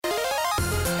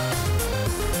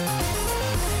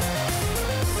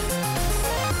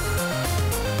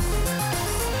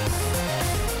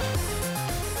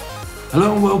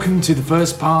Hello and welcome to the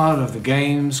first part of the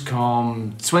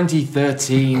Gamescom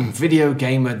 2013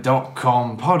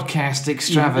 VideoGamer.com podcast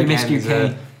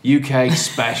extravaganza UK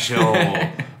special.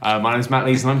 My name's Matt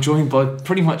Lees and I'm joined by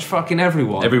pretty much fucking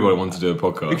everyone. Everybody wanted to do a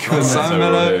podcast. Because Simon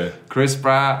Miller, Chris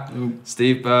Pratt,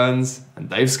 Steve Burns and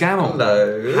Dave Scammell.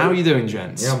 Hello. How are you doing,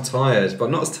 gents? Yeah, I'm tired,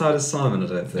 but not as tired as Simon, I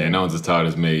don't think. Yeah, no one's as tired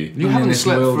as me. You haven't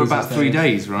slept for about 3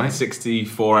 days, right?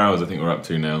 64 hours I think we're up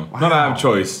to now. Wow. Not out of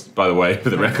choice, by the way,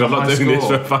 for the record. I'm not doing this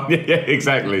for fun. Yeah,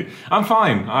 exactly. I'm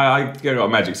fine. I got a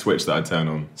magic switch that I turn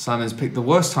on. Simon's picked the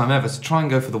worst time ever to try and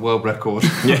go for the world record.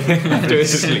 Yeah,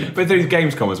 but through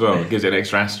Gamescom as well. It gives it an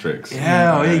extra asterisk.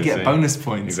 Yeah, you get bonus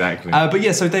points. Exactly. But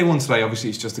yeah, so day one today, obviously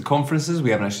it's just the conferences.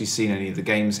 We haven't actually seen any of the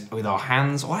games with our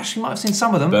hands. Or actually might have seen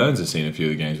some of them. Burns has seen a few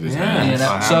of the games with his hands.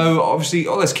 Yeah. So obviously,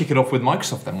 let's kick it off with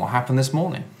Microsoft then. What happened this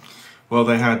morning? Well,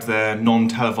 they had their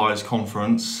non-televised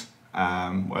conference,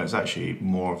 where it's actually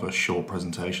more of a short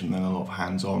presentation than a lot of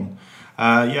hands-on.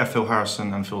 Phil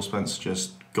Harrison and Phil Spencer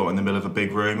just got in the middle of a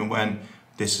big room and went,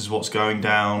 "This is what's going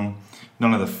down."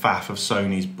 None of the faff of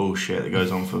Sony's bullshit that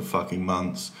goes on for fucking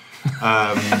months. They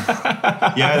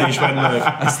just went, "Look."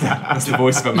 That's the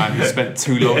voice of a man who spent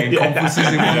too long in conferences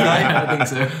in one day. I think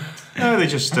so. No, they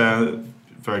just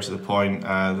very to the point.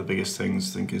 The biggest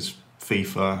things I think is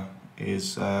FIFA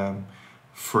is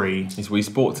free. It's Wii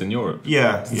Sports in Europe.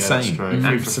 Yeah, insane. That's true.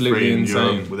 Absolutely free in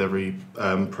insane. Europe with every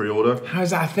pre-order.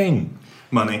 How's that a thing?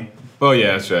 Money. Well,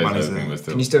 yeah, that's right. Money's Thing, there. but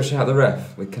still. Can you still shout the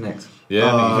ref with Connect?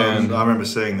 Yeah, I think you can. I remember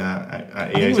seeing that at I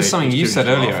think it was something you said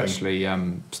earlier, laughing.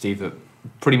 actually, Steve, that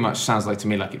pretty much sounds like to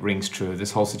me like it rings true of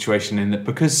this whole situation in that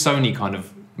because Sony kind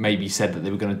of maybe said that they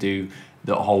were going to do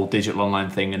the whole digital online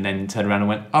thing and then turned around and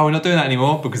went, "Oh, we're not doing that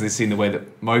anymore," because they've seen the way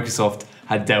that Microsoft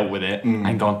had dealt with it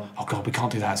and gone, "Oh God, we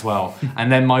can't do that as well."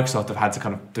 And then Microsoft have had to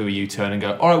kind of do a U-turn and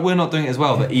go, "All right, we're not doing it as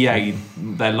well." But EA,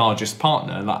 their largest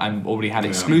partner, and already had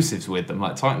exclusives with them,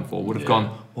 like Titanfall, would have gone,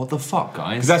 "What the fuck,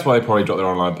 guys?" Because that's why they probably dropped their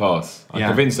online pass.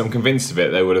 I'm convinced of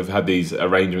it. They would have had these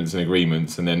arrangements and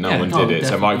agreements, and then no one did it.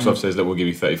 Definitely. So Microsoft says that we'll give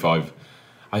you 35.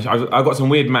 I've got some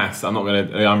weird maths.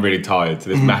 I'm really tired. So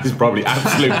this math is probably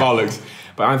absolute bollocks.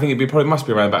 But I think probably must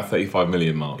be around about 35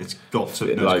 million mark. It's got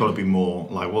to be more.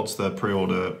 Like, what's the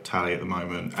pre-order tally at the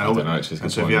moment? I don't know. It's just and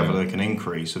so if you have like an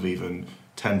increase of even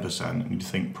 10%, you'd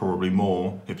think probably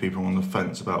more if people are on the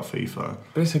fence about FIFA.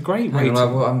 But it's a great Hang way.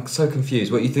 on, I'm so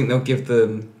confused. What you think they'll give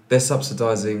them? They're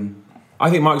subsidising. I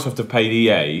think Microsoft have paid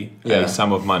EA a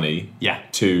sum of money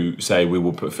to say we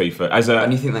will put FIFA as a.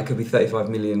 And you think that could be $35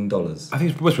 million? I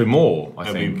think it's possibly more.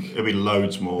 It'll be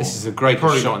loads more. This is a great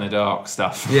shot in the dark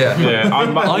stuff. Yeah.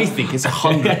 I think it's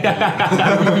 100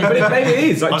 But maybe it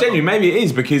is. Like, genuinely, maybe it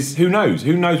is because who knows?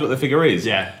 Who knows what the figure is?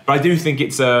 Yeah. But I do think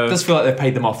it's a. It does feel like they've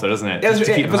paid them off, though, doesn't it? Yeah, Just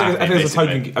to keep them I happy, think it's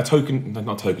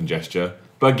not a token gesture,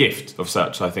 but a gift of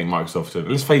such. I think Microsoft.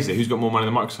 Let's face it, who's got more money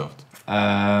than Microsoft?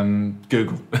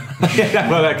 Google.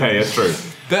 Well, okay, that's true.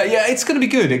 But yeah, it's going to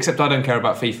be good. Except I don't care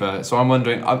about FIFA, so I'm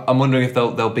wondering if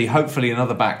there'll be hopefully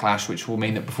another backlash, which will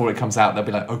mean that before it comes out, they'll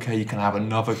be like, okay, you can have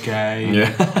another game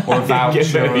or a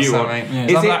voucher or something. Yeah.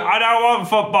 Is it? I don't want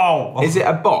football. Is it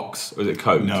a box or is it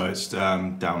code? No, it's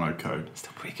download code.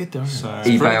 Still pretty good, though. So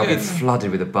eBay will be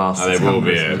flooded with the bastards. They will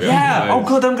be. Yeah. Oh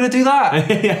god, I'm going to do that.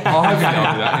 Well, hopefully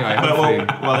I'll do that anyway.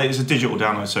 well, it's a digital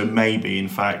download, so maybe in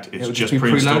fact it's It'll just be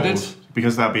pre-installed preloaded?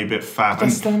 because that'd be a bit fat.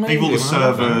 That's still amazing. People the I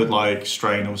love server like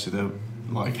strain, obviously they'll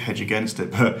like hedge against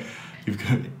it, but you've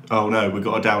got we've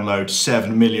got to download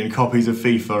 7 million copies of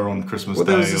FIFA on Christmas Well,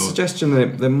 Day. there was a suggestion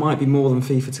that there might be more than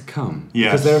FIFA to come.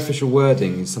 Yes. Because their official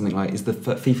wording is something like,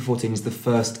 FIFA 14 is the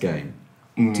first game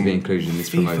to be included in this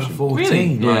promotion.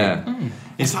 14. Yeah.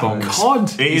 It's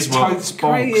COD. It is It's well, it's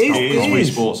great. It it is Wii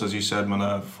is. Sports, as you said,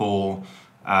 Mana, for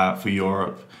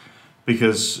Europe,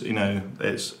 because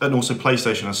it's and also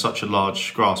PlayStation has such a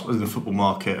large grasp in the football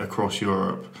market across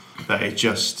Europe that it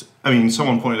just. I mean,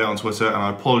 someone pointed out on Twitter, and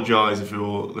I apologise if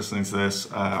you're listening to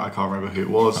this. I can't remember who it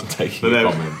was. I'm taking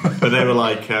your comment. But they were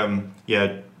like,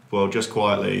 just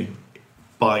quietly,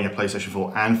 buying a PlayStation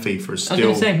 4 and FIFA is I was gonna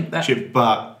still say that- cheap,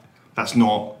 but that's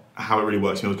not how it really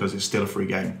works because it's still a free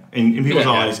game. In people's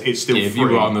eyes, it's still If free. you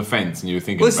were on the fence and you were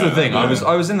thinking Well, this is the about thing. it,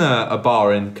 I was in a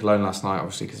bar in Cologne last night,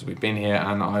 obviously, because we've been here,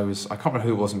 and I can't remember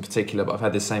who it was in particular, but I've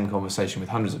had this same conversation with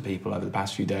hundreds of people over the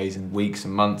past few days and weeks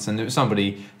and months, and there was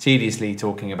somebody tediously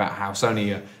talking about how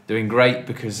Sony are doing great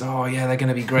because, they're going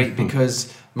to be great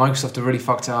because Microsoft have really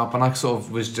fucked it up, and I sort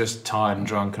of was just tired and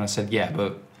drunk, and I said, yeah,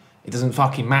 but it doesn't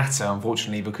fucking matter,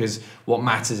 unfortunately, because what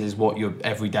matters is what your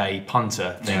everyday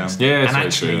punter thinks. Yeah, and so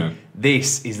actually, true.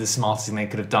 this is the smartest thing they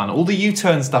could have done. All the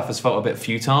U-turn stuff has felt a bit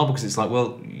futile because it's like,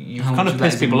 well, you've How kind much of of that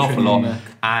pissed is people off a lot, immaterial?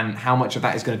 and how much of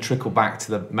that is going to trickle back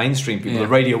to the mainstream people, Yeah. the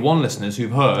Radio 1 listeners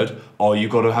who've heard, oh,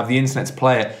 you've got to have the internet to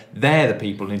play it. They're the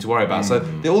people who need to worry about. So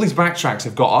all these backtracks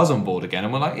have got us on board again,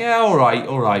 and we're like, yeah, all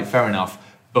right, fair enough.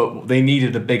 But they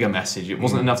needed a bigger message. It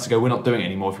wasn't enough to go, we're not doing it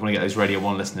anymore if we want to get those Radio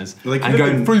 1 listeners. Well, they and could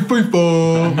going, have free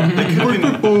FIFA! They could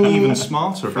have been even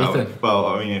smarter about Free it. Well,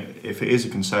 I mean, if it is a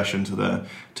concession to the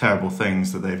terrible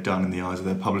things that they've done in the eyes of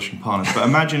their publishing partners, but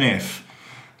imagine if,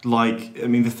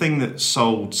 the thing that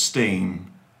sold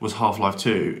Steam was Half-Life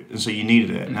 2, and so you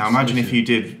needed it. Now imagine if you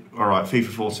did, all right, FIFA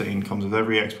 14 comes with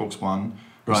every Xbox One,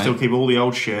 you Right. still keep all the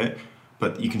old shit,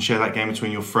 but you can share that game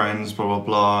between your friends, blah, blah,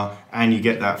 blah, and you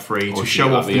get that free Or to if show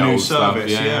you off like the new old stuff,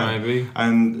 service. yeah, maybe.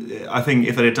 And I think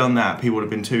if they'd have done that, people would have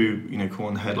been too, caught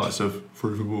in the headlights of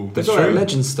free football. There's all that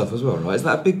Legends stuff as well, right? Is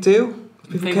that a big deal?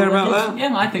 Do people care about that?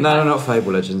 Yeah, I think. No, not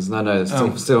Fable Legends. No, it's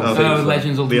still on Oh, FIFA.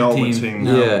 Legends The Ultimate Ultimate Team. Team.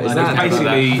 No, Yeah, I is don't that care about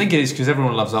basically- I think it is because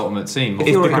everyone loves Ultimate Team.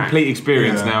 It's the complete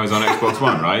experience Yeah. now is on Xbox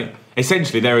One, right?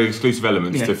 Essentially, there are exclusive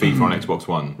elements Yeah. to FIFA on Xbox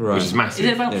One, Right. which is massive.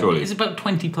 Is it about? Surely. It's about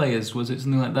 20 players. Was it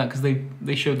something like that? Because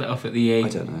they showed that off at the EA I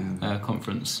don't know.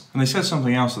 conference. And they said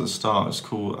something else at the start. It's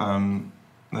called.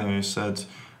 They said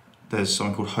there's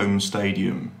something called Home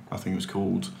Stadium. I think it was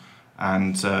called,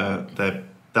 and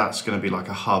that's going to be like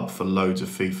a hub for loads of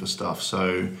FIFA stuff.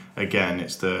 So again,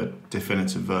 it's the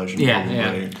definitive version. Yeah,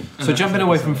 probably. yeah. So jumping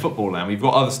away from football now, we've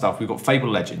got other stuff. We've got Fable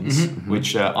Legends,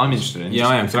 which I'm interested in. Yeah,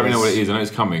 just I am. So let me know what it because- is. I know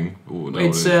it's coming. Ooh, no,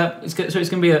 It's what it it's going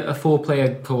to be a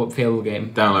 4-player co-op Fable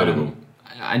game. Downloadable.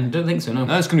 I don't think so. No.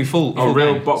 No, it's going to be full. Oh, full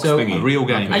real game. box So- thingy. A real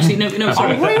game. Actually, no,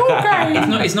 sorry.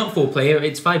 It's not 4-player.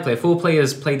 It's 5-player. 4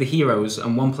 players play the heroes,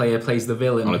 and 1 player plays the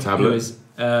villain. On a tablet? who is,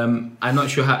 I'm not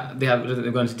sure how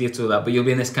they're going to detail that, but you'll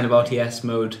be in this kind of RTS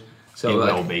mode. So It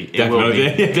like, will be. It Definitely, will be. yeah,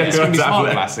 It's going to be definitely.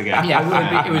 Smart Glass again.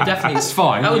 yeah, it would definitely. It's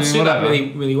fine. That would I mean, suit that whatever.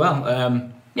 really, really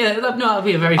well. That'd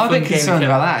be a very I'm a fun bit game. concerned to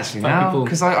about that actually find now people-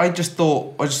 because I just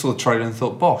saw the trailer and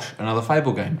thought, bosh, another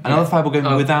Fable game,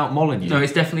 Oh. without Molyneux. No,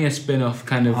 it's definitely a spin-off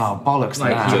kind of. Oh bollocks to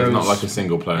Like that. So Heroes. it's not like a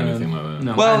single player or anything like that.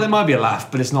 No, Well, and- there might be a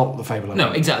laugh, but it's not the Fable.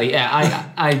 no, exactly. Yeah,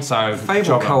 I So Fable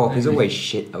job co-op is always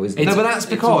shit, though, isn't it? No, It's- but that's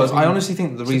it's because always I been- honestly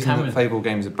think the it's a reason camera. that Fable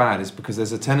games are bad is because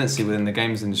there's a tendency within the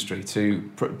games industry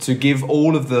to give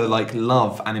all of the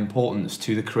love and importance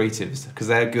to the creatives because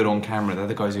they're good on camera. They're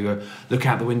the guys who go look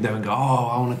out the window and go, oh,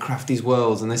 I want to craft these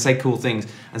worlds, and they say cool things,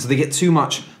 and so they get too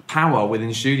much power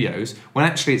within studios when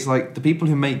actually it's like the people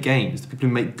who make games, the people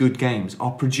who make good games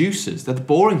are producers. They're the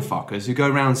boring fuckers who go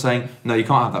around saying, no, you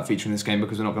can't have that feature in this game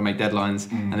because we're not going to make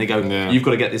deadlines, and they go, Yeah. you've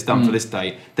got to get this done for this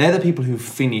date. They're the people who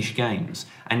finish games,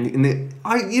 and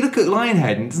you look at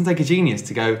Lionhead and it doesn't take a genius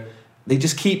to go, they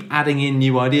just keep adding in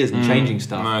new ideas and changing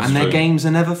stuff, No, that's and their true. games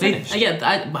are never finished.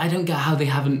 I don't get how they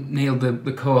haven't nailed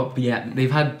the co-op yet.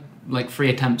 They've had like 3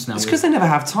 attempts now. It's because they never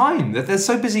have time. They're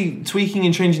so busy tweaking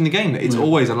and changing the game that it's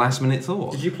always a last minute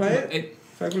thought. Did you play it?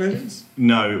 Fable Legends?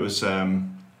 No, it was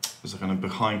like kind of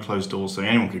behind closed doors thing.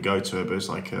 Anyone could go to it, but it's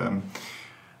like it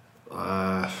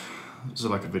was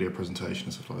like a video presentation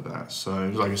and stuff like that. So it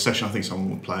was like a session. I think someone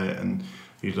would play it and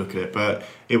you'd look at it. But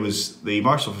it was the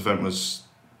Microsoft event was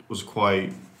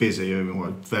quite busy. I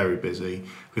mean, very busy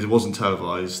because it wasn't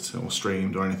televised or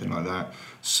streamed or anything like that.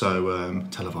 So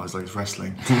televised like it's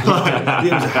wrestling. It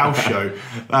was a house show.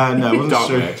 No, it wasn't Dark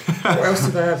streamed. net. What else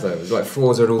did they have, though? It was like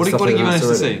Forza and all What stuff did you like manage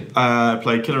that to already. see?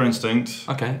 Played Killer Instinct.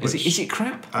 Okay, is it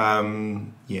crap? Yeah.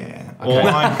 Okay.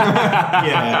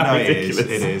 Yeah, no, it is.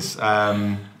 Ridiculous. It is.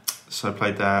 So I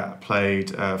played that, played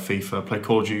FIFA, played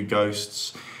Call of Duty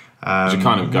Ghosts. Which are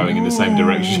kind of going in the same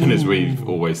direction as we've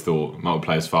always thought.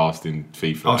 Multiplayer's fast in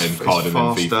FIFA Oh, and it's COD, and then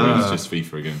FIFA faster. is just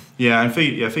FIFA again. Yeah, and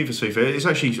FIFA's FIFA. It's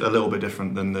actually a little bit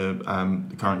different than the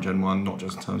current Gen 1, not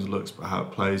just in terms of looks, but how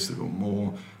it plays. They've got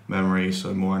more memory,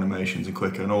 so more animations and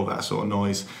quicker and all that sort of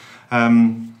noise.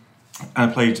 And I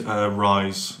played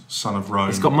Rise, Son of Rome.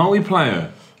 It's got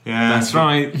multiplayer. Yeah, That's so,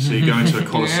 right. So you go into a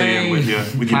Colosseum with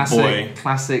your boy.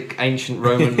 Classic ancient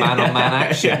Roman man-on-man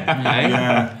action. eh?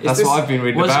 Yeah. That's this- what I've been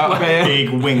reading was- about.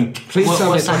 Big wink. Please tell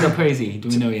me Was it's like Simon a... crazy? Do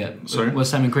we know yet? Sorry? Was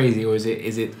Simon crazy, or is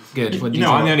it good? What do You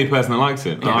know, I'm the only person that likes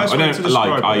it. The best I way to don't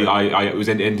like. describe it- It was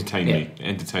entertain me.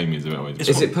 Entertain me is a better way. To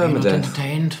Is it You're not permadeath?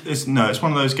 entertained? It's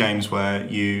one of those games where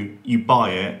you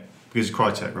buy it because it's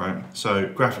Crytek, right? So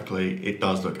graphically, it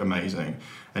does look amazing,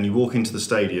 and you walk into the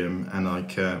stadium and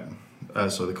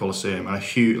the Colosseum, and a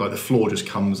huge, like the floor just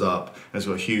comes up. There's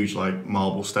got a huge like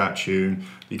marble statue.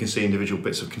 You can see individual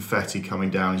bits of confetti coming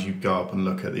down as you go up and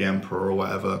look at the emperor or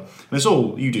whatever. And it's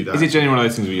all, you do that. Is it genuinely one of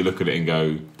those things where you look at it and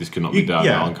go, this could not be done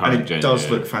on current and it does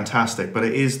look fantastic, but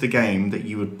it is the game that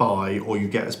you would buy or you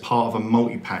get as part of a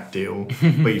multi-pack deal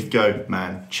where you go,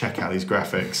 man, check out these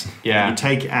graphics. Yeah. And you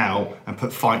take it out and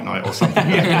put Fight Night or something.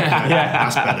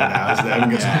 That's better now, isn't it? Everyone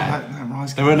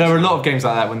goes, There were a lot of games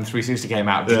like that when the 360 came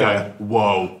out. Just going,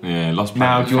 whoa. Yeah, Lost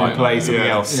Now do you want to play something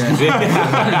else? Let's Go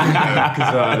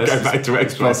back to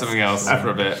Xbox. play something else for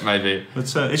a bit, maybe.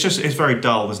 But it's very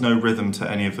dull. There's no rhythm to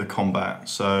any of the combat.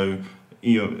 So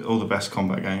all the best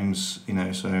combat games,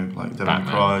 so like Devil May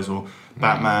Cry or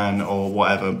Batman or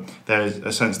whatever, there is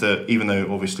a sense that even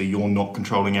though obviously you're not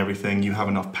controlling everything, you have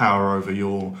enough power over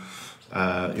your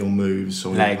moves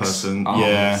or legs, your person,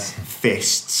 arms.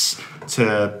 fists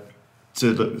to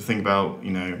think about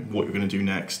what you're going to do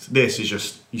next. This is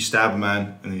just you stab a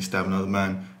man and then you stab another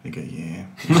man. And you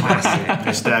go, classic.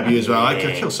 I stab you as well. I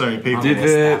could kill so many people. Did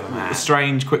the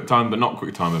strange QuickTime but not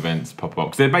QuickTime events pop up?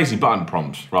 Because they're basically button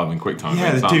prompts rather than QuickTime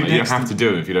events, aren't they? You don't have to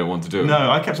do them if you don't want to do it.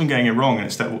 No, I kept on getting it wrong and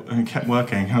it kept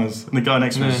working. And the guy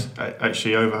next to me was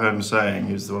actually overheard him saying,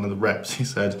 he was one of the reps, he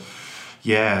said,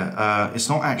 it's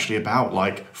not actually about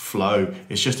like flow.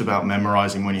 It's just about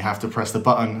memorizing when you have to press the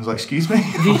button. I was like, excuse me?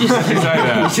 You just say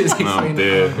that. you just Oh explain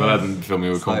dear. that. Well, I didn't fill me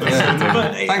with confidence.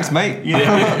 Thanks, mate.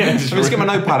 Just Let's get my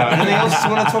notepad out. Anything else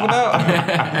you want to talk about?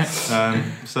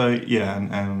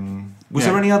 Was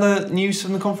there any other news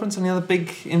from the conference? Any other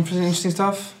big, interesting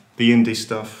stuff? The indie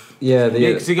stuff. Yeah,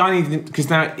 because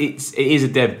now it is a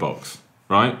dev box,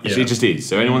 right? Yeah. It just is.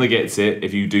 So anyone that gets it,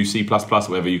 if you do C++ or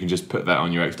whatever, you can just put that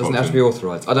on your Xbox. doesn't have to be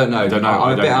authorised. I don't know. Don't know.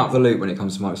 I'm a bit know. out of the loop when it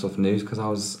comes to Microsoft news because I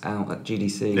was out at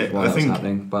GDC while that was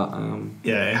happening. But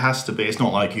it has to be. It's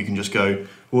not like you can just go,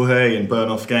 well, hey, and burn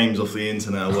off games off the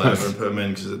internet or whatever and put them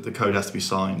in because the code has to be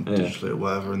signed digitally or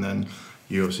whatever, and then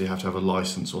you obviously have to have a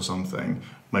license or something.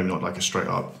 Maybe not like a straight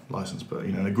up license, but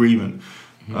an agreement.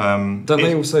 don't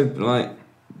they also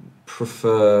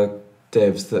prefer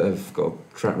devs that have got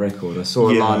a track record? I saw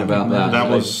a line about that.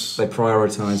 They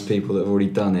prioritise people that have already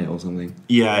done it or something.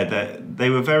 Yeah, they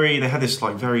were they had this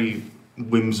like very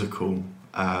whimsical,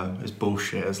 as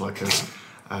bullshit as like a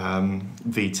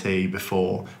VT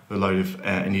before, with a load of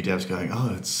indie devs going,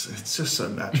 oh, it's just so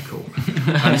magical.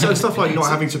 And so stuff like not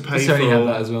having to pay for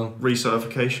that as well.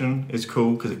 recertification is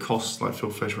cool because it costs, like Phil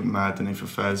Fish went mad, didn't he, for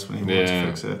Fez when he wanted to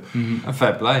fix it. A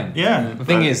fair play. Yeah. The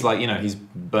thing is, he's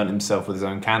burnt himself with his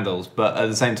own candles, but at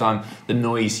the same time, the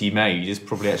noise he made is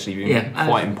probably actually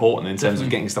quite important in terms of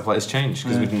getting stuff like this changed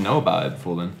because we didn't know about it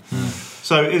before then.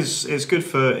 So it's good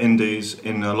for indies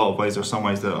in a lot of ways. There are some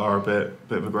ways that are a bit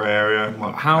of a grey area.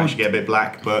 Well, actually get a bit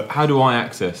black, but how do I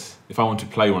access if I want to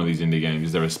play one of these indie games?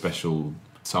 Is there a special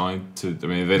side to? I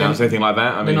mean, they don't say anything like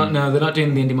that. They're not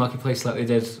doing the indie marketplace like they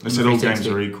did. They said all games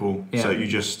are equal. Yeah. So you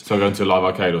just go into a live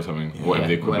arcade or something, whatever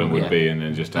the equivalent would be, and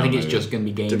then just. I think it's just going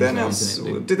to be games.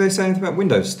 Did they say anything about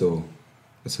Windows Store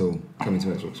at all coming to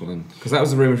Xbox One? Because that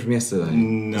was the rumour from yesterday.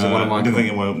 No, I don't think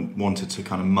they wanted to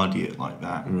kind of muddy it like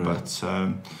that. Right.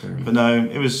 But no,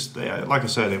 it was like I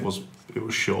said, it was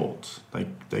short.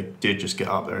 They did just get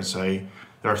up there and say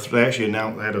they actually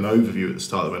announced, they had an overview at the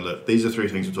start. They went, look, these are 3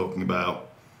 things we're talking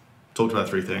about. Talked about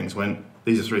 3 things. Went,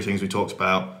 these are 3 things we talked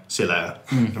about. See you later.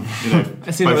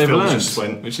 I see what they've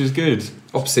learned, which is good.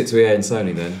 Opposite to EA and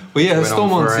Sony then. Well, yeah,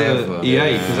 Stormont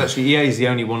EA, because actually EA is the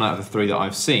only one out of the 3 that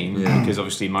I've seen, because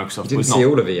obviously Microsoft was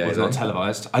not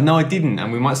televised. No, I didn't,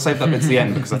 and we might save that bit to the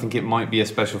end because I think it might be a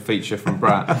special feature from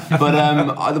Brad.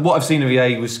 But what I've seen of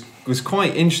EA was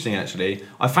quite interesting actually.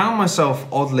 I found myself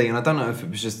oddly, and I don't know if it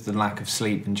was just the lack of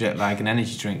sleep and jet lag and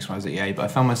energy drinks when I was at EA, but I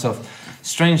found myself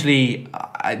strangely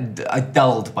I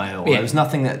dulled by it all. There was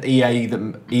nothing at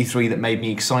E3 that made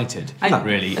me excited,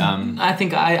 really. I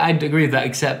think I'd agree with that,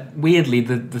 except weirdly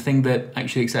the thing that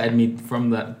actually excited me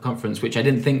from that conference, which I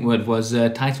didn't think would, was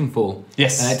Titanfall.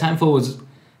 Yes. Titanfall was,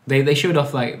 they showed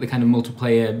off like the kind of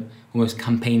multiplayer almost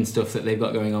campaign stuff that they've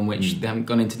got going on, which they haven't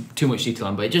gone into too much detail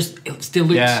on, but it still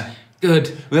looks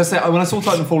good. Well, when I saw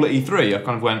Titanfall at E3, I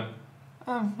kind of went,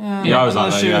 I was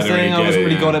like, I wasn't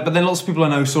really got it. But then lots of people I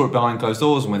know saw it behind closed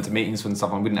doors and went to meetings and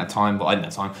stuff, and we didn't have time, but I didn't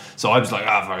have time. So I was like,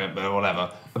 fuck it,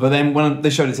 whatever. But then when they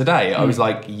showed it today, I was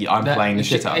like, I'm playing the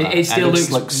shit out of that. It still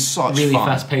looks like such really fun.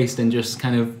 fast paced and just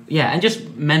kind of, and just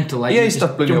mental. Like,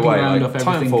 stuff blew me away. Like,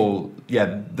 Titanfall,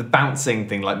 the bouncing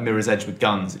thing, like Mirror's Edge with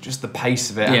guns, just the pace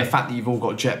of it, and the fact that you've all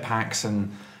got jetpacks,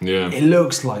 and it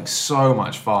looks like so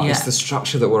much fun. It's the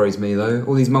structure that worries me, though.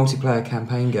 All these multiplayer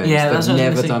campaign games, they've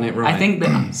never done it right. I think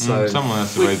that someone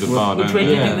has to raise the bar. Which way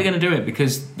do you think they're going to do it?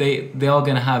 Because they are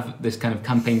going to have this kind of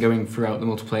campaign going throughout the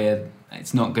multiplayer.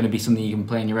 It's not going to be something you can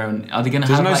play on your own. Are they going to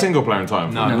have? There's no single player in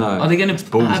time. No. Are they going to?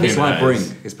 It's like Brink.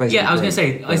 It's basically. Yeah, I was going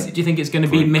to say. Do you think it's going to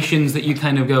be missions that you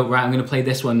kind of go, right? I'm going to play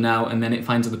this one now, and then it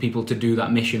finds other people to do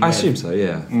that mission. I assume so.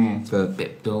 Yeah, but a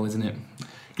bit dull, isn't it?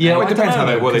 Yeah, it depends how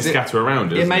they scatter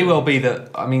around. It may well be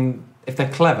that. I mean, if they're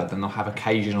clever, then they'll have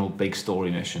occasional big story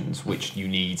missions which you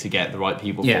need to get the right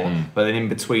people for. But then in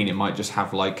between, it might just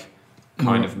have like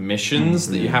kind of missions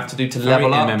that you have to do to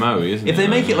level up. MMO, isn't it? If they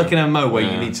make it like an MMO where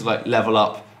you need to like level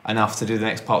up enough to do the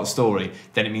next part of the story,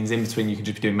 then it means in between you can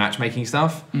just be doing matchmaking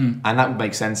stuff, and that would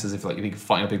make sense as if like you're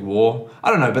fighting a big war. I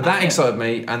don't know, but that excited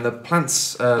me, and the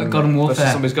Plants Garden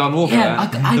Warfare. Zombies Garden Warfare.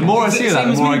 The more I see that,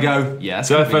 the more I go, yeah.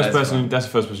 So that's the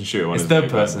first person shooter one. It's third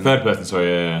person. Third person.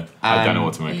 Sorry, yeah. I don't know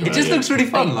what to make of it. It just looks really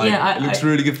fun. It looks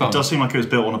really good fun. It does seem like it was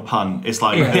built on a pun. It's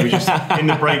like they were just in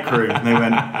the break room, and they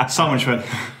went. Someone just went.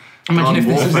 Imagine if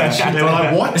this was they were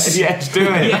like, what? Let's do it. Let's do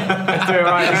it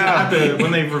right now.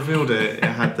 When they revealed it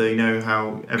had the, you know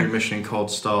how every mission in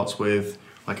COD starts with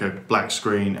like a black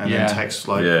screen and then text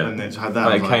and it had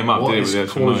that. It came up, what did it?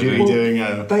 is Call of Duty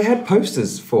doing? They had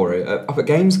posters for it up at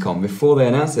Gamescom before they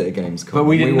announced it at Gamescom. But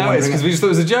we didn't notice because we just thought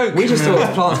it was a joke. We just thought it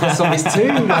was Plants vs Zombies 2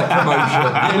 promotion.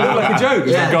 It looked like a joke.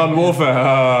 It's like Garden Warfare.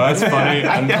 Oh, that's funny.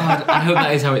 God, I hope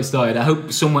that is how it started. I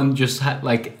hope someone just had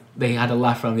they had a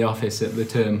laugh around the office at the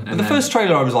term. And the first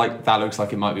trailer, I was like, that looks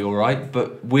like it might be all right.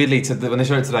 But weirdly, when they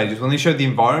showed it today, just when they showed the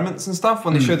environments and stuff,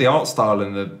 when they showed the art style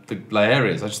and the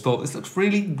areas, I just thought this looks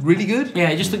really, really good. Yeah,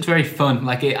 it just looks very fun.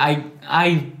 Like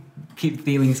I keep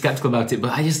feeling skeptical about it, but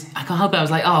I can't help it. I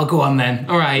was like, oh, go on then.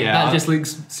 All right, that just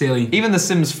looks silly. Even The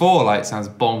Sims 4 sounds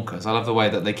bonkers. I love the way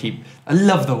that they keep. I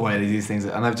love the way they do these things.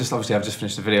 And I've just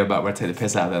finished a video about where I take the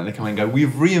piss out of them. And they come in and go, we've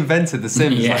reinvented The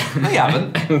Sims. No, you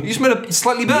haven't. You just made a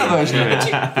slightly better version of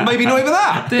it. Maybe not even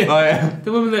that.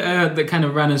 The woman that kind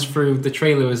of ran us through the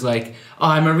trailer was like, oh,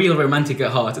 I'm a real romantic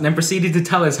at heart, and then proceeded to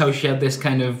tell us how she had this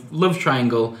kind of love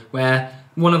triangle where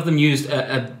one of them used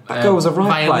a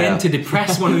violin to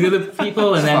depress one of the other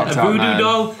people, and then a voodoo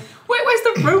doll. Where's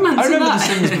the romance? I remember in that?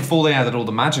 The Sims before they added all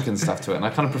the magic and stuff to it, and I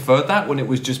kind of preferred that when it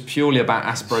was just purely about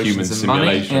aspirations and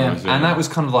money. Yeah. And that was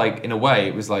kind of like, in a way,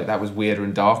 it was like that was weirder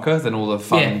and darker than all the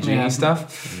fun and genie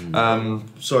stuff.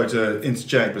 Sorry to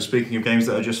interject, but speaking of games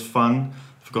that are just fun,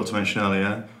 I forgot to mention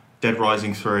earlier, Dead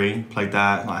Rising 3, played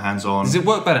that, hands-on. Does it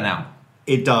work better now?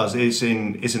 It does. It's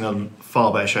in a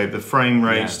far better shape. The frame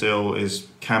rate still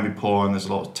can be poor, and there's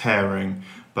a lot of tearing.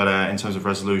 But in terms of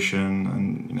resolution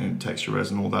and texture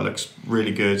res and all that looks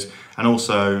really good. And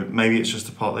also, maybe it's just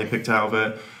the part they picked out of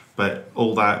it, but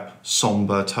all that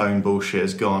somber tone bullshit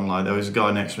is gone. Like there was a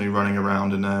guy next to me running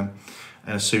around in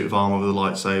a suit of armour with a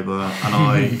lightsaber, and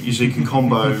I usually can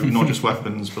combo not just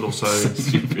weapons but also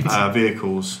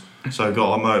vehicles. So I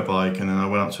got a motorbike, and then I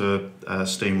went up to a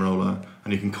steamroller,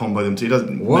 and you can combo them too.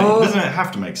 Doesn't it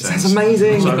have to make sense? That's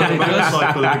amazing. So I've got a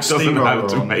motorcycle with a big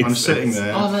steamroller on. I'm sitting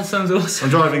there. Oh, that sounds awesome. I'm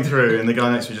driving through, and the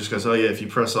guy next to me just goes, "Oh yeah, if you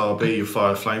press RB, you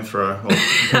fire a flamethrower."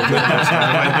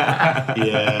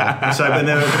 Yeah. So, but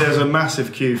there's a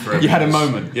massive queue for it. You had a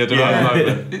moment. You had a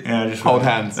moment. Yeah, just hold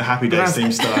hands. The Happy Days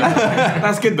theme style.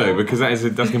 That's good though, because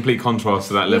that's complete contrast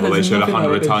to that level they showed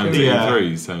 100 times in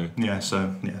E3.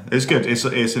 So it's good.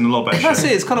 It's in a lot better shape. That's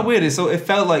it. It's kind of weird. It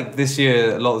felt like this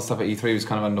year a lot of the stuff at E3 was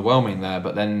kind of underwhelming there,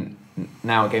 but then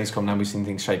now at Gamescom, now we've seen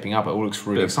things shaping up. It all looks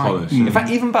really exciting. In fact,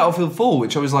 even Battlefield 4,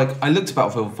 which I was like, I looked at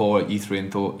Battlefield 4 at E3 and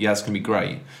thought, yeah, it's going to be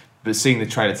great. But seeing the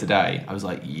trailer today, I was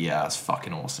like, yeah, that's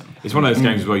fucking awesome. It's one of those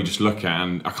games where you just look at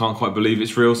and I can't quite believe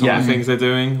it's real, some of the things they're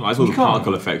doing. Like all the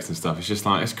particle effects and stuff. It's just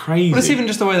like, it's crazy. But it's even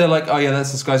just the way they're like, oh yeah,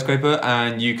 that's a skyscraper,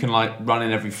 and you can like run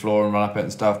in every floor and run up it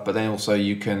and stuff, but then also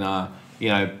you can,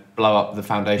 blow up the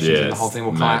foundations and the whole thing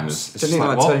will collapse. Didn't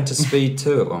it turn into Speed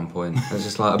 2 at one point? It was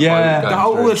just like a boat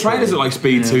all the trailers are like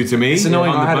Speed 2 to me. It's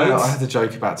annoying. I had to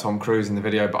joke about Tom Cruise in the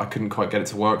video, but I couldn't quite get it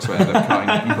to work, so I ended up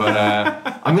cutting.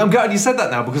 But I'm glad you said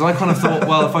that now, because I kind of thought,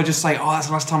 well, if I just say, oh, that's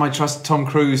the last time I trust Tom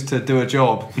Cruise to do a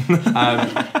job,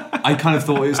 I kind of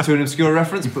thought it was to an obscure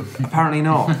reference, but apparently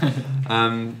not.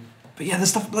 But yeah, the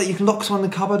stuff like you can lock someone in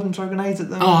the cupboard and throw grenades at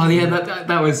them. Oh yeah,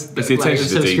 that was it's the attention to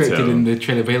so detail scripted in the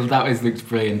trailer, but that looks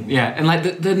brilliant. Yeah, and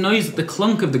like the noise, the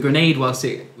clunk of the grenade whilst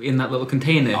it in that little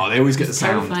container. Oh, they always get the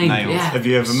sound nailed. Yeah. Have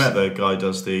you ever met the guy who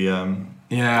does the?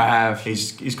 Yeah, I have.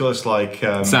 He's got this like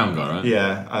sound guy, right?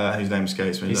 Yeah, his name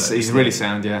escapes me. He's really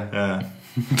sound. Yeah. Yeah.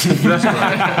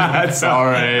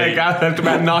 Sorry. After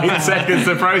about 9 seconds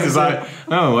to process, like,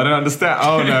 oh, I don't understand.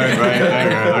 Oh no,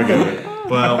 right, okay.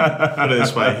 Well, put it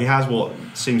this way, he has what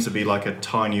seems to be like a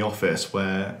tiny office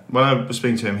where, when I was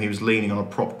speaking to him, he was leaning on a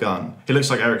prop gun. He looks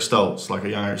like Eric Stoltz, like a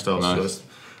young Eric Stoltz. Nice. He's got this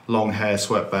long hair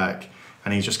swept back,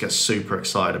 and he just gets super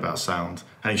excited about sound.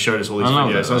 And he showed us all these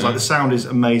videos. So I was like, the sound is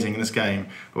amazing in this game,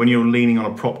 but when you're leaning on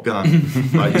a prop gun,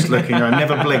 like just looking around,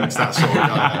 never blinks, that sort of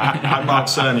guy. Like Mark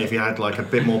Cerny, if he had like a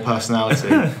bit more personality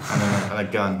and a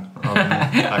gun.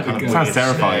 That kind of sounds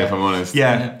terrifying, if I'm honest.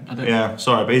 Yeah.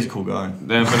 Sorry, but he's a cool guy.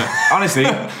 Honestly,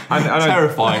 I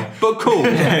terrifying, but cool.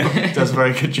 Does a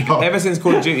very good job. Ever since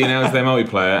Call of Duty announced their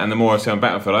multiplayer, and the more I see on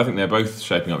Battlefield, I think they're both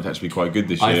shaping up to actually be quite good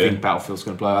this year. I think Battlefield's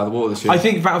going to blow out of the water this year. I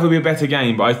think Battlefield will be a better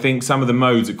game, but I think some of the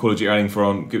modes that Call of Duty are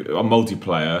adding on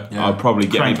multiplayer, I'll probably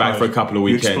get me back for a couple of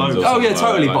weekends. Oh yeah,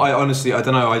 totally. But I honestly, I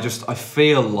don't know. I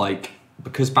feel like,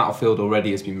 because Battlefield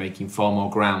already has been making far more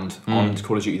ground on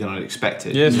Call of Duty than I'd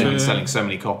expected. Yes, and selling so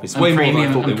many copies, and way premium, more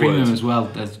than I thought they would. As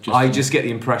well. I just get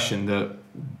the impression that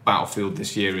Battlefield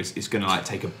this year is going to like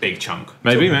take a big chunk.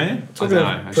 Maybe, man. I don't know.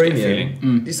 I just get a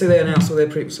feeling. Did you say they announced all their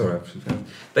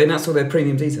they announced all their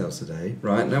premium details today,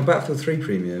 right? Now Battlefield 3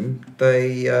 Premium,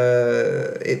 they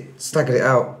staggered it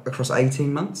out across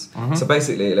 18 months. So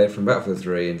basically, it led from Battlefield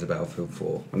 3 into Battlefield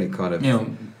 4, and it kind of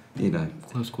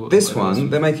close quarter. This one,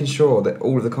 they're making sure that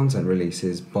all of the content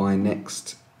releases by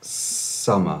next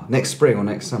spring or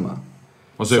next summer.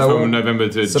 So from November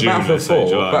to June, Battlefield 4,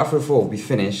 July. Battlefield 4 will be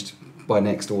finished by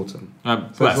next autumn. So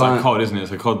that's like COD, isn't it?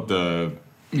 It's a COD.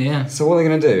 Yeah. So what are they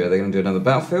going to do? Are they going to do another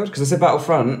Battlefield? Because they said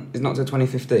Battlefront is not till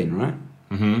 2015, right?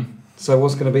 Mm-hmm. So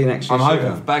what's going to be next year? I'm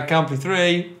hoping for Bad Company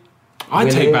 3.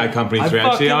 I'd take Bad Company 3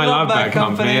 actually. I love Bad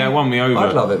Company. Company. Yeah, it won me over.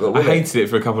 I'd love it, but I hated it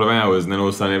for a couple of hours, and then all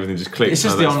of a sudden everything just clicked. It's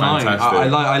just the online.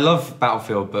 Fantastic. I love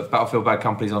Battlefield, but Battlefield Bad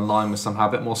Company's online was somehow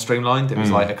a bit more streamlined. It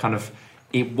was like a kind of,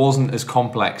 it wasn't as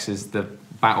complex as the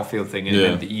Battlefield thing. It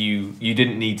meant that you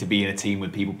didn't need to be in a team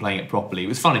with people playing it properly. It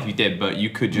was fun if you did, but you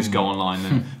could just go online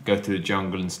and go through the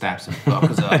jungle and steps and fuck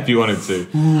us up. If you wanted to.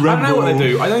 I don't know what they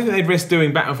do. I don't think they'd risk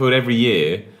doing Battlefield every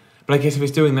year. But I guess if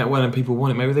it's doing that well and people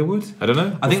want it, maybe they would. I don't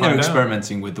know. I think they're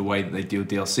experimenting with the way that they deal with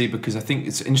DLC, because I think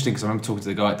it's interesting, because I remember talking to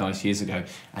the guy at DICE years ago,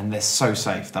 and they're so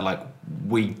safe. They're like,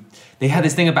 they had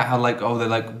this thing about how they're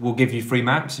like, we'll give you free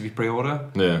maps if you pre-order.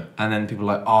 Yeah. And then people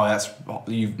are like, oh, that's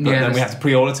then we have to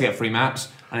pre-order to get free maps,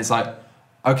 and it's like,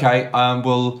 okay,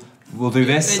 we'll do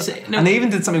this. And they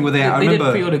even did something where I remember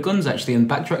did pre-order guns actually and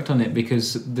backtracked on it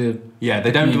because they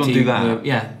don't want to do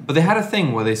that. But they had a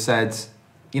thing where they said,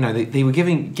 they were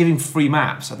giving free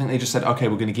maps. I think they just said, okay,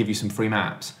 we're going to give you some free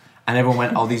maps. And everyone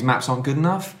went, oh, these maps aren't good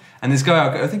enough. And this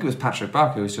guy, I think it was Patrick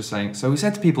Barker, was just saying, so we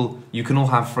said to people, you can all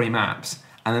have free maps.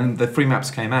 And then the free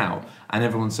maps came out, and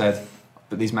everyone said,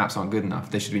 but these maps aren't good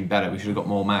enough. They should have been better. We should have got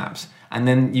more maps. And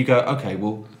then you go, okay,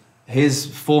 well, here's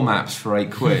 4 maps for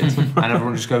 £8, and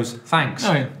everyone just goes, thanks.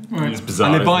 Right. It's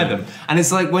bizarre. And they buy them. And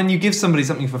it's like when you give somebody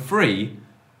something for free,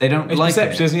 they don't like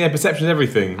perception, it. Perception is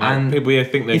everything. And people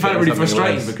think they. He found it really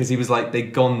frustrating because he was like,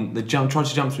 tried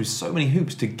to jump through so many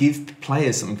hoops to give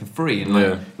players something for free, and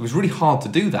it was really hard to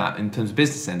do that in terms of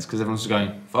business sense, because everyone's just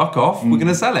going, fuck off, we're going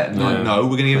to sell it. And like, no,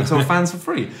 we're going to give it to our fans for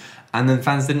free. And then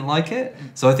fans didn't like it.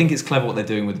 So I think it's clever what they're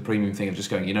doing with the premium thing of just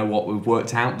going, you know what, we've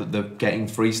worked out that the getting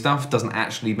free stuff doesn't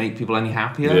actually make people any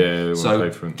happier. Yeah, so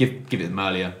give it them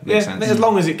earlier. Makes sense. As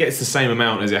long as it gets the same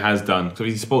amount as it has done. So if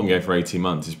you supporting game for 18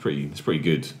 months, it's pretty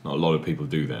good. Not a lot of people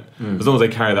do that. As long as they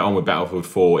carry that on with Battlefield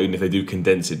 4, even if they do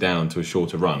condense it down to a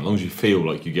shorter run, as long as you feel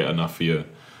like you get enough for your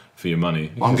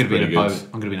money. Well, I'm going to be in a boat.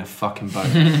 I'm going to be in a fucking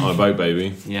boat. On a boat,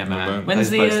 baby. Yeah, man. When's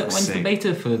the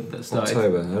beta for that started?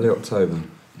 Early October.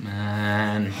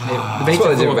 Man, the beta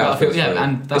for Battlefield,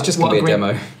 and it's just going to be a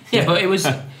demo. Yeah, but it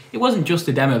wasn't just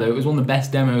a demo though. It was one of the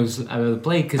best demos I've ever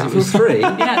played because it was free.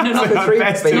 Yeah, no, not the free.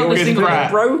 Not the single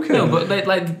broken. No, but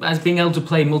like as being able to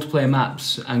play multiplayer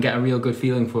maps and get a real good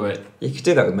feeling for it. You could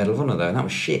do that with Medal of Honor though, and that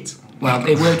was shit. Well,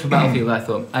 it worked for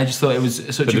Battlefield. I just thought it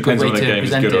was such a good way to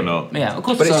present it. Or not. Yeah, of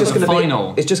course. But it's just going to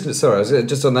final. It's just going to. Sorry, I was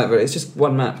just on that. It's just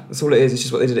one map. That's all it is. It's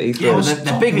just what they did at E3. Yeah,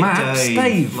 they're big maps,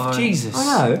 Dave. Jesus.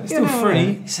 I know. It's still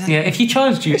free. Yeah, if you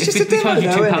charged you, it's just a demo,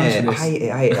 though, isn't it? I hate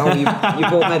it. Oh, you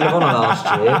bought Medal of Honor last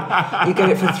year. You get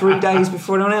it for 3 days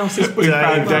before anyone else. Dave,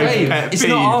 it's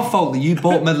not our fault that you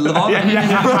bought Medal of Honor.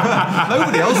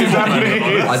 Nobody else bought Medal of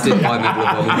Honor. I did buy Medal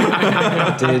of Honor.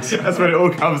 I did. That's what it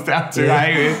all comes down to. Yeah.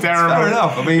 Hey, it's terrible. Fair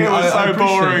enough. I mean, It was I so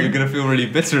appreciate boring. you're going to feel really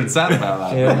bitter and sad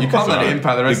about that. You can't let it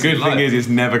impact the rest The of good your life. thing is, it's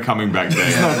never coming back dead.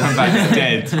 It's not coming back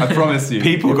dead. I promise you.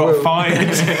 People got fired, and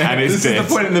it's This dead. is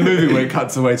the point in the movie where it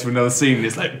cuts away to another scene and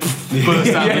it's like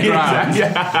burst out the ground.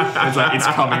 It's like it's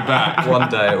coming back. One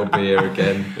day it'll be here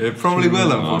again. It probably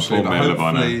will, unfortunately, poor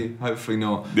but Mel hopefully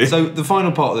not. So the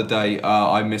final part of the day,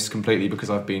 I missed completely because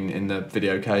I've been in the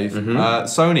video cave.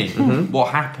 Sony, what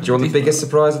happened? Do you want the biggest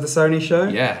surprise of the Sony show?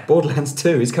 Yeah. Borderlands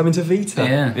 2 is coming to Vita.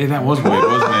 Yeah. That was weird,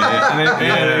 wasn't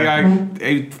it? And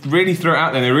they really threw it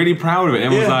out there. They're really proud of it.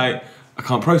 And was like, I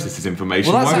can't process this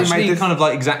information. Well, that's Why have you actually made this? kind of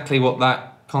like exactly what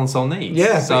that console needs.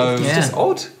 Yeah, So it's just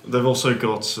odd. They've also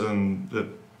got the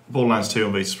Borderlands 2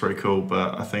 on Vita is pretty cool,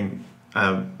 but I think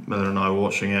Miller and I were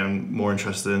watching it and more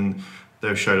interested in.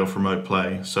 They showed off remote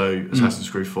play, so Assassin's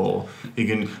Creed 4. You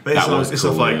can. But it's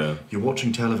cool, like you're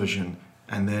watching television,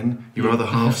 and then your other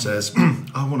half says,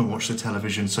 "I want to watch the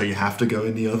television," so you have to go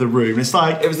in the other room. It's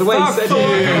like It was the way you said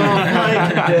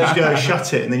it. you go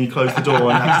shut it, and then you close the door.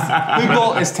 And that's, who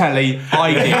bought this telly?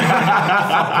 I did.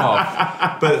 Fuck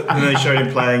off. but then they showed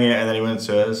him playing it, and then he went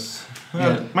to us.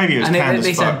 Maybe it was And canned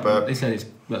they as fuck, said but. They said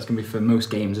that's going to be for most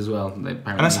games as well. And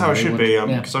that's how it should be, Yeah.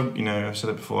 because I've said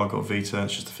it before. I got Vita;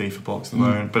 it's just a FIFA box at the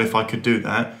moment. But if I could do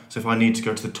that, so if I need to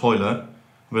go to the toilet,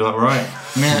 I'd be like, right,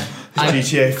 Yeah.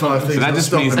 GTA 5 things. So that not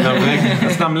just means stopping.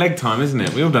 that's numb leg time, isn't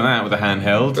it? We've all done that with a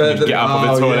handheld. But You get up on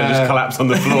the toilet and just collapse on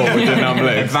the floor with the numb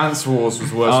legs. Advance Wars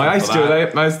was worse. I for used to do that.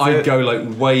 it. I used to do I'd it. go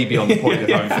like way beyond the point if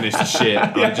I haven't finished the shit.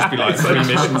 I'd just be like 3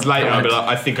 missions later. I'd be like,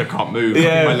 I think I can't move. I Yeah.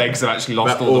 think my legs have actually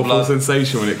lost That all the awful blood.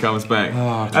 sensation when it comes back.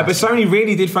 But Sony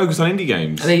really did focus on indie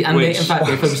games. In which- fact,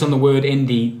 they focused on the word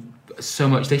indie so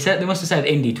much. They must have said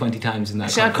indie 20 times in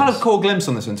that. See, I kind of caught a glimpse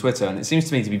on this on Twitter, and it seems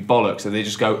to me to be bollocks. So they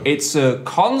just go, "It's a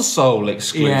console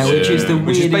exclusive," Yeah, which is the which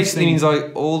weirdest basically thing. means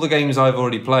like all the games I've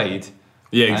already played.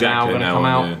 Yeah, are now exactly. going to now come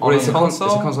on, out yeah. on Well, it's a a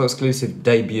console. console exclusive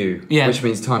debut, Yeah. which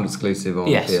means timed exclusive on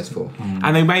Yes. PS4.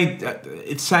 And they made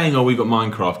it's saying, "Oh, we've got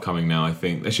Minecraft coming now." I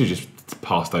think they should have just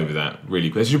passed over that really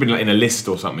quick. They should have been like in a list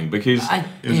or something because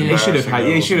they should have had.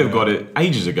 They should have got it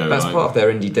ages ago. That's like. part of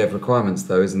their indie dev requirements,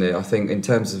 though, isn't it? I think in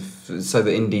terms of so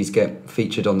that indies get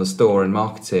featured on the store and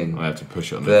marketing, I have to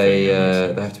push it on. they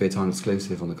their they have to be a timed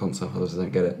exclusive on the console, otherwise they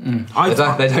don't get it. I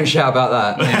They don't shout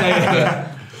about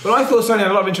that. But I thought Sony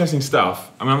had a lot of interesting stuff.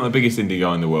 I mean, I'm not the biggest indie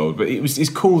guy in the world, but it's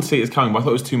cool to see it's coming. But I thought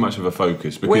it was too much of a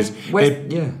focus because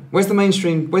Where's the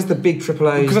mainstream? Where's the big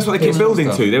AAA? because that's what they keep PS4 building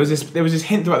stuff? to. There was this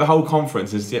hint throughout the whole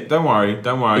conference. Is don't worry,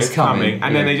 it's coming.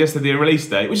 And then they just had the release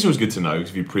date, which is always good to know because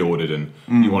if you pre-ordered and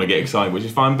you want to get excited, which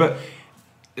is fine. But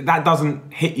that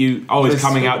doesn't hit you. Oh, it's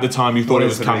coming out the time you thought it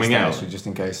was coming out. Actually, just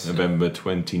in case. November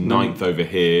 29th over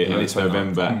here, and it's 29th.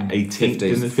 November 18th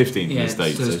and 15th in Yeah, the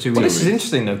States. so it's So 2 Well, weeks. this is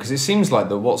interesting though, because it seems like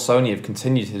that what Sony have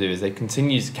continued to do is they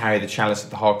continue to carry the chalice of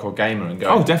the hardcore gamer and go,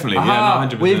 Oh, definitely, yeah, "Aha,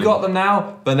 no, 100%. we've got them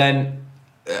now." But then,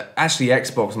 actually,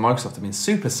 Xbox and Microsoft have been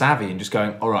super savvy and just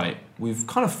going, "All right, we've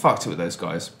kind of fucked it with those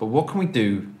guys, but what can we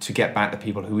do to get back the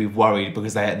people who we've worried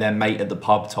because their mate at the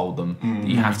pub told them that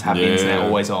you have to have the Yeah. internet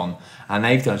always on?" And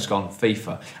they've just gone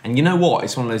FIFA. And you know what?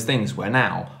 It's one of those things where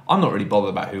now I'm not really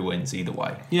bothered about who wins either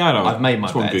way. Yeah, I know. I've made my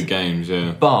It's one bed. good games,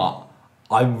 yeah. But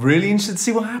I'm really interested to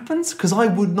see what happens because I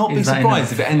would not be Is that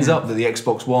surprised enough? if it ends up that the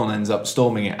Xbox One ends up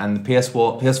storming it and the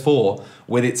PS4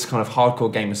 with its kind of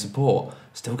hardcore gamer support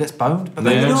still gets boned. But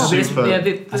maybe Yeah, not. super. I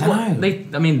don't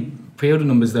know. I mean, pre-order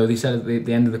numbers though. They said at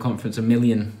the end of the conference 1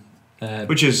 million.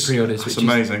 Which is pre-orders, that's which is-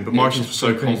 amazing. But yeah, Microsoft which was is so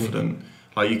pretty crazy. confident.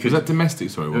 Like you Was could. that domestic?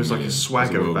 Sorry, There was like a million?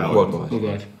 swagger Was it about it. worldwide? Oh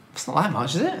god. It's not that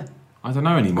much, is it? I don't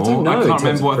know anymore. I don't know I in can't terms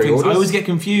remember of what things. I pre-orders. always get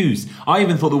confused. I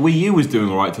even thought the Wii U was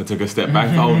doing all right until I took a step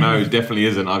back. Oh no, it definitely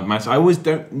isn't. I always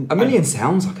don't. 1 million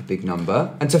sounds like a big number,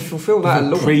 and to fulfil that at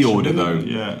launch, Pre-order 1 million.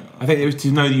 though. Yeah. I think it was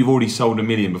to know that you've already sold 1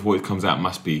 million before it comes out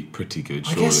must be pretty good. I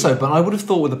Surely. guess so, but I would have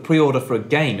thought with a pre-order for a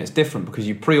game, it's different because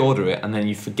you pre-order it and then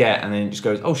you forget and then it just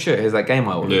goes, "Oh shit, here's that game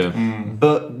I ordered." Yeah.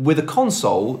 But with a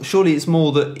console, surely it's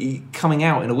more that coming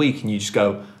out in a week and you just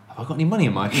go, "Have I got any money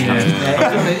in my account?"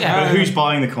 But who's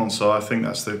buying the console? I think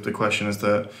that's the question. Is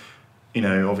that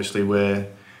obviously we're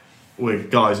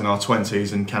guys in our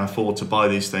 20s and can afford to buy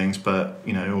these things, but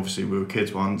obviously we were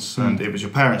kids once, and it was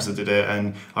your parents that did it.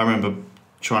 And I remember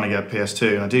trying to get a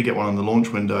PS2, and I did get one on the launch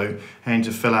window, and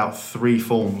to fill out 3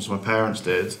 forms. My parents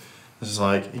did. This is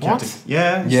like you What? had to,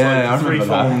 yeah, it's Yeah, like I 3 remember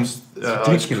that. forms. It's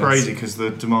ridiculous. crazy because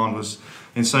the demand was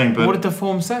insane. But What did the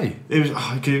form say? it was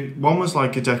one was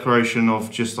like a declaration of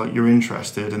just like you're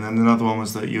interested, and then another one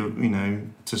was that you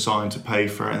to sign to pay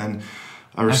for it, and then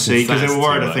a receipt because they were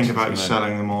worried, I think, about you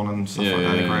selling them on and stuff like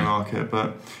that in the grey market.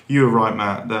 But you were right,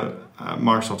 Matt, that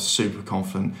Microsoft's super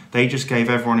confident. They just gave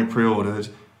everyone who pre-ordered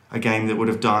a game that would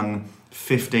have done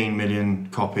 15 million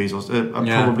copies, or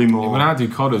probably more. It will now do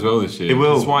COD as well this year. It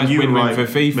will. That's why it's win-win for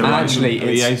FIFA. And actually,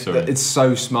 EA, it's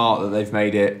so smart that they've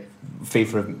made it.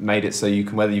 FIFA have made it so you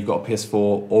can, whether you've got a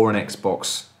PS4 or an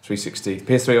Xbox 360,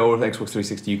 PS3 or Xbox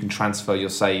 360, you can transfer your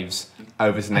saves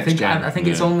over to next gen. I think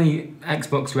it's only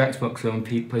Xbox to Xbox on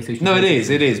PlayStation. No, it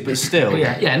is, but still. No,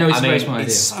 it's a very smart idea.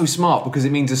 It's so smart because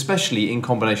it means, especially in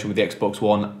combination with the Xbox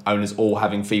One owners all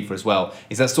having FIFA as well,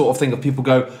 is that sort of thing of people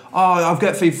go, oh, I've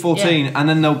got FIFA 14, and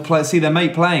then they'll see their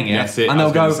mate playing it, and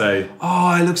they'll go,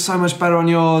 oh, it looks so much better on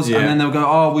yours, and then they'll go,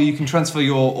 oh, well, you can transfer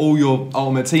all your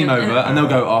Ultimate Team over, and they'll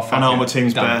go, oh, fuck and Ultimate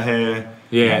Team's better here.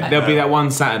 Yeah, there'll be that one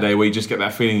Saturday where you just get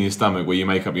that feeling in your stomach where you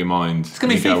make up your mind. It's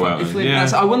going to be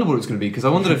FIFA. I wonder what it's going to be, because I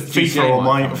wonder if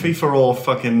FIFA or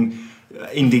fucking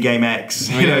Indie Game X.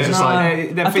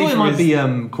 I thought it might be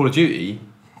Call of Duty.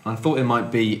 I thought it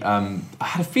might be. I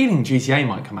had a feeling GTA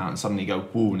might come out and suddenly go,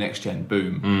 "Whoa, next gen,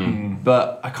 boom!"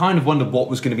 But I kind of wondered what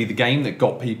was going to be the game that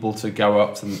got people to go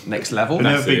up to the next level. But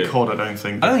never be COD, I don't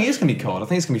think. I don't think it's going to be COD. I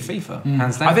think it's going to be FIFA,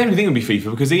 hands down. I don't think it'll be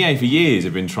FIFA because EA for years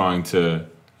have been trying to.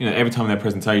 Every time in their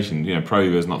presentation, Pro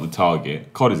Evo is not the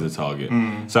target. COD is the target.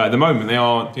 So at the moment they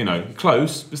are,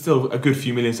 close, but still a good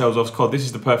few million sales off COD. This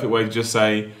is the perfect way to just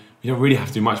say you don't really have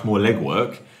to do much more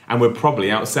legwork, and we'll probably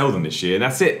outsell them this year.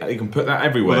 That's it. You can put that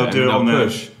everywhere. Well, they'll do it on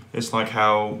push. It's like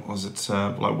how was it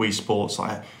like Wii Sports,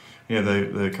 like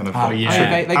the kind of. Oh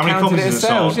yeah. They how many copies it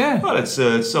sales? Yeah. Well, it's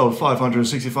sold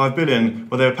 565 billion.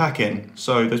 Well, they were packing,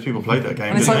 so those people played that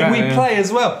game. And it's like We Play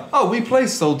as well. Oh, We Play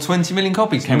sold 20 million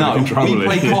copies. No, We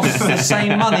Play costs the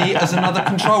same money as another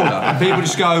controller. And people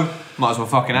just go, might as well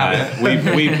fucking have it.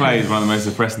 We Play is one of the most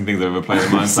depressing things I've ever played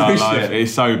in my entire life.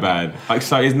 It's so bad.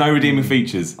 There's no redeeming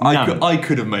features. I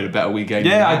could have made a better Wii game.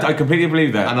 Yeah, I completely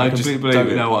believe that. And I just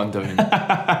don't know what I'm doing.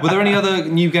 Were there any other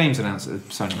new games announced at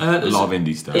Sony? A lot of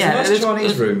indie stuff. Yeah, the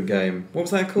Chinese Room game. What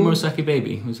was that called? Murasaki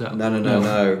Baby. Was that?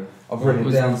 No. I've written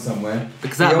it down somewhere.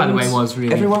 Because that, by the way, was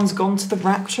really. Everyone's gone to the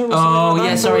Rapture. Or something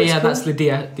like that? That's the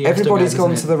DS. Everybody's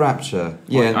gone to the Rapture.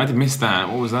 Yeah, I did miss that.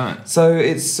 What was that? So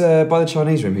it's by the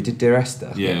Chinese Room who did Dear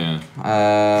Esther. Yeah.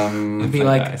 It'd be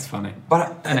like it's funny,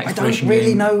 but I don't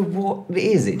really know what it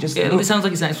is. It sounds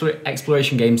like it's an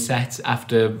exploration game set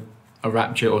after a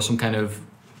Rapture or some kind of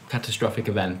catastrophic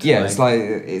event. Yeah, it's like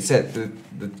it said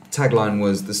the tagline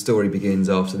was "The story begins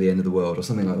after the end of the world" or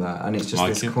something like that, and it's just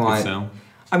this quite.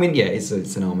 I mean, yeah, it's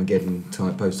an Armageddon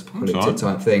type post-apocalyptic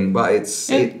type thing, but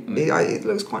it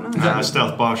looks quite nice. Is that the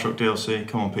stealth Bioshock DLC?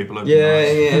 Come on, people. Yeah.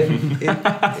 It was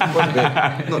a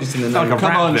bit, not just in the name. Like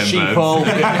come on, sheeple.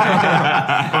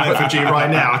 I'm for G right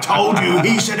now. I told you.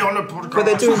 He said it on the podcast. But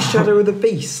they're doing Shadow of the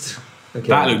Beast. Okay.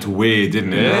 That looked weird,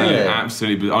 didn't it? Yeah.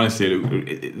 Absolutely. But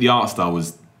honestly, the art style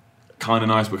was kind of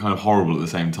nice, but kind of horrible at the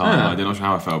same time. Yeah. I don't know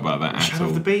how I felt about that at all. Shadow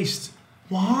of the Beast.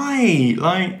 Why?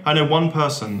 Like, I know one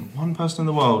person in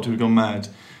the world who's gone mad,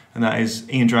 and that is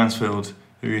Ian Dransfield,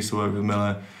 who used to work with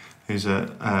Miller, who's he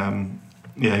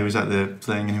was at the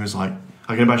thing, and he was like,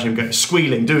 I can imagine him going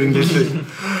squealing, doing this, and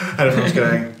everyone's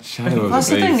going. Shadow of That's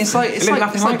the the thing. Beast. It's like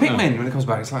Pikmin when it comes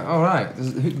back. It's like, all right,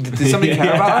 did somebody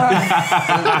care about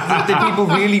that? Did people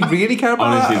really care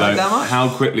about that much? How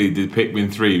quickly did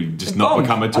Pikmin 3 just not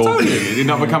become a talking? It did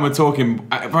not become a talking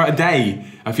for a day.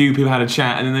 A few people had a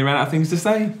chat, and then they ran out of things to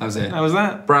say. That was it. That was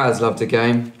that. Braz loved the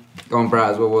game. Go on,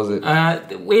 Braz, what was it?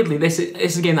 Weirdly, this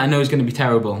is a game that I know is going to be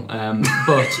terrible,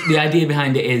 but the idea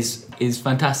behind it is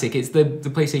fantastic. It's the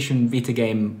PlayStation Vita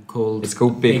game called. It's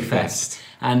called Big Fest.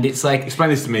 And it's like. Explain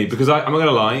this to me, because I'm not going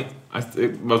to lie. I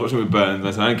was watching with Burns, and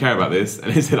I said, I don't care about this.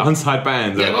 And it said Unsigned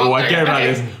Bands. I care about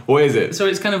this. What is it? So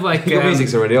it's kind of like. Your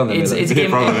music's already on there. It's a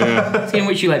game in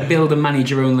which you like build and manage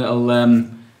your own little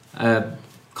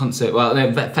concert,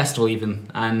 festival even,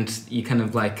 and you kind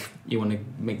of like you want to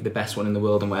make the best one in the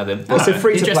world and whatever. It's a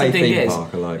free-to-play theme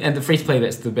park, I like. And the free-to-play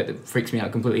bit's the bit that freaks me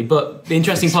out completely. But the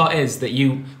interesting part is that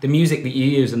the music that you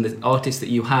use and the artists that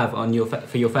you have on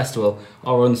for your festival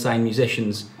are unsigned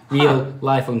musicians, real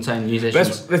life unsigned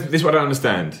musicians. This is what I don't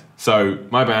understand. So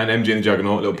my band, MG and the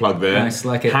Juggernaut, little plug there. Nice,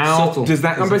 like it. How subtle. does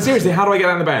that? But seriously, how do I get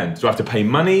out of the band? Do I have to pay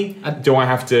money? Do I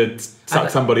have to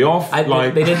suck somebody off? They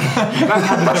did.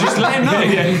 Just let him know.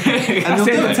 And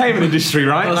the entertainment industry,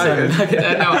 right?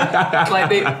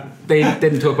 They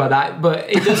didn't talk about that, but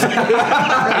it does.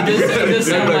 It does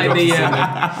sound like the.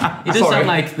 It does sound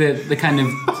like the kind of.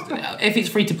 If it's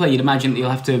free to play, you'd imagine that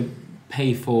you'll have to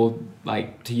pay for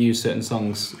to use certain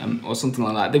songs or something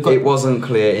like that. It wasn't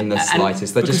clear in the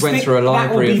slightest. They just went through a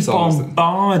library of songs. That will be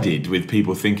bombarded with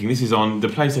people thinking this is on the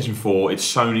PlayStation 4. It's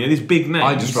Sony. These big names.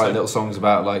 I just write little songs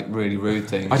about really rude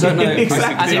things. I don't know.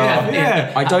 Exactly.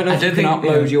 I don't know if you can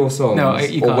upload your songs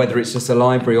or whether it's just a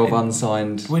library of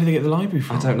unsigned. Where do they get the library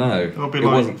from? I don't know. It'll be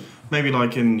maybe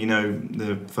in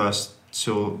the first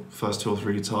two or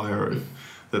three Guitar Hero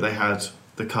that they had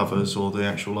the covers or the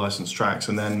actual licensed tracks,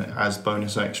 and then as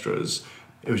bonus extras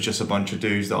it was just a bunch of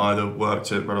dudes that either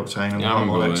worked at Red Octane and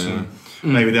Harmonix, and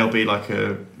maybe there'll be like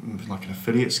an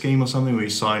affiliate scheme or something where you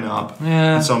sign up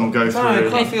and someone go through. It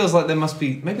kind of feels like there must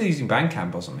be, maybe they're using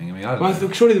Bandcamp or something. I mean, I don't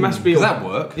know. Surely there must be. Does that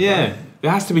work? Yeah,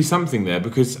 there has to be something there,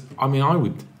 because I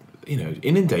would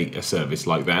inundate a service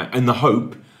like that in the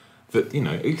hope that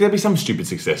there'll be some stupid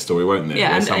success story, won't there?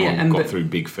 Yeah, where someone got through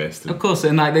Big Fest. Of course,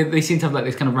 and they seem to have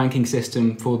this kind of ranking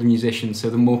system for the musicians. So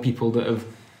the more people that have,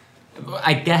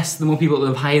 the more people that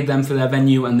have hired them for their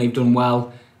venue and they've done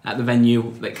well at the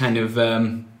venue, that kind of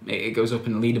it goes up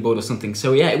in the leaderboard or something.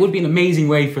 So yeah, it would be an amazing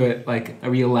way for a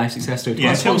real life success story.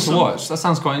 Yeah, it's fun to watch. That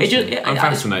sounds quite interesting. I'm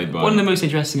fascinated by it. One of the most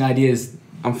interesting ideas.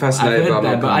 I'm fascinated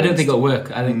by it, but I don't think it'll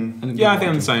work. I think I'm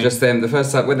the same. Just them. The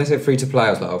first time when they said free to play, I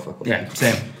was like, oh fuck off. Yeah,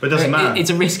 same. But it doesn't matter. It's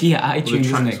a risky attitude,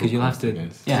 isn't it? Because you'll have to.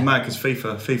 It doesn't matter because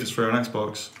FIFA's free on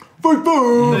Xbox.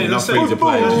 That's free to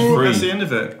play. That's the end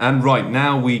of it. And right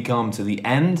now we come to the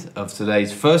end of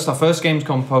today's our first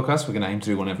Gamescom podcast. We're going to aim to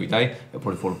do one every day. It'll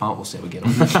probably fall apart. We'll see how we get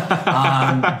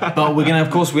on. But we're going to,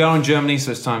 of course, we are in Germany, so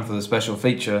it's time for the special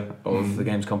feature of the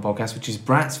Gamescom podcast, which is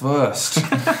Brat's Worst.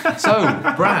 So,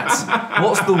 Brat,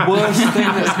 what's the worst thing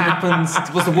that's happened?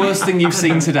 What's the worst thing you've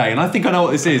seen today? And I think I know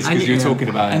what this is because you were talking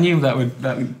about it. I knew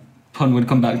that pun would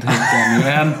come back to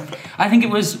him. I think it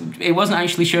wasn't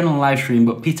actually shown on the live stream,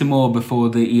 but Peter Moore, before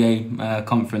the EA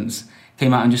conference,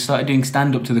 came out and just started doing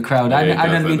stand-up to the crowd.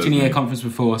 I'd never been to an EA conference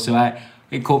before, so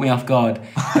it caught me off guard.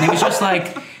 And it was just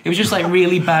like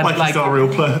really bad. Like he's not a real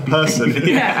person.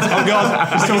 Yeah. Oh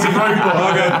god, he's talking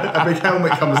robot. A big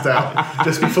helmet comes down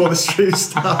just before the stream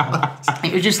starts.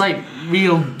 It was just like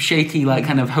real shaky, like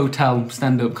kind of hotel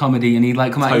stand-up comedy, and he'd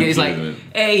like come out and he's like,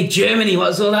 "Hey, Germany,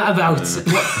 what's all that about?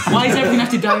 Why does everything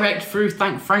have to direct through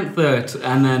Frankfurt?"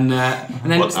 And then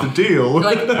what's the deal?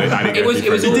 Like it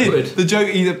was awkward.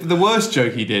 The worst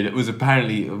joke he did was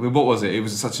apparently, what was it? It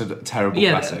was such a terrible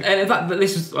classic. In fact, but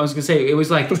this is, I was going to say, it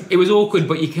was awkward,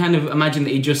 but you kind of imagine that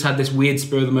he just had this weird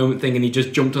spur of the moment thing, and he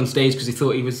just jumped on stage because he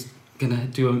thought he was going to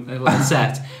do a little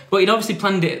set. But he'd obviously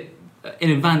planned it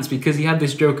in advance, because he had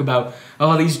this joke about,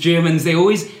 these Germans, they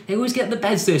always get the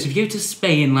beds first. If you go to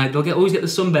Spain, like they'll always get the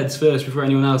sunbeds first before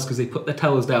anyone else, because they put their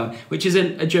towels down, which is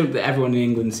a joke that everyone in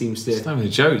England seems to. It's not even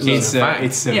a joke. It's a fact.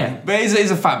 But it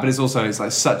is a fact. But it's also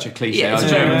like such a cliche.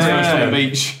 Germans first on the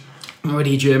beach.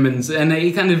 Already Germans, and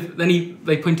they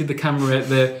pointed the camera at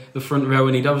the front row,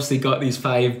 and he'd obviously got these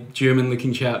 5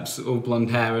 German-looking chaps, all blonde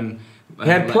hair, and he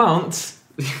had plants.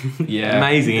 Yeah,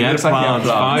 amazing. He had plants.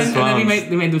 And then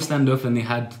they made them stand up, and they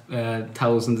had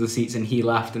towels under the seats, and he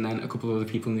laughed, and then a couple of other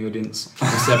people in the audience,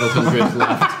 several hundred,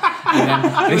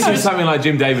 laughed. This was something like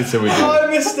Jim Davidson would do. I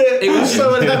missed it. It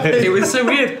was so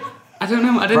weird. I don't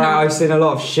know. I've seen a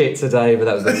lot of shit today, but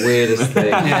that was the weirdest thing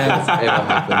that's ever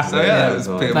happened. So that was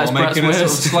Peter Moore making a sort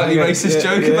of slightly racist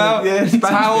joke about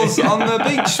towels on the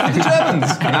beach with the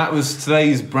Germans. And that was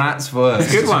today's Brat's Worst.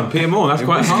 It's a good one, Peter Moore. That's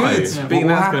quite high. What will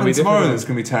happen tomorrow that's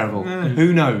going to be terrible? Yeah.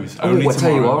 Who knows? Only I'll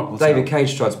tell you what, we'll David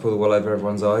Cage tried to pull the wool over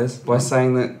everyone's eyes by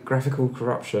saying that graphical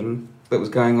corruption that was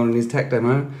going on in his tech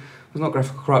demo was not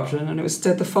graphical corruption, and it was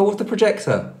instead the fault of the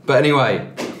projector. But anyway,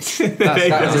 that's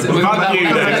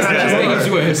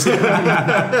worse.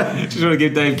 Just want to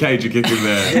give Dave Cage a kick in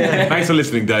there. Yeah. Thanks for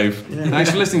listening, Dave. Yeah.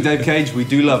 Thanks for listening, Dave Cage. We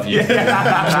do love you.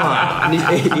 And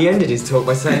he ended his talk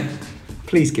by saying,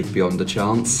 "Please give Beyond a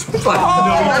chance." He did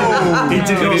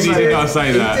not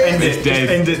say that. It's dead.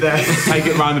 End it there. Take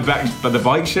it round the back by the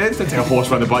bike shed. Don't take a horse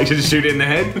round the bike shed and shoot it in the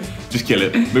head. Just kill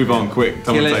it. Move on quick.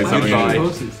 Someone say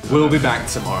something. We'll be back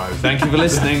tomorrow. Thank you for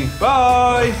listening.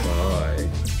 Bye.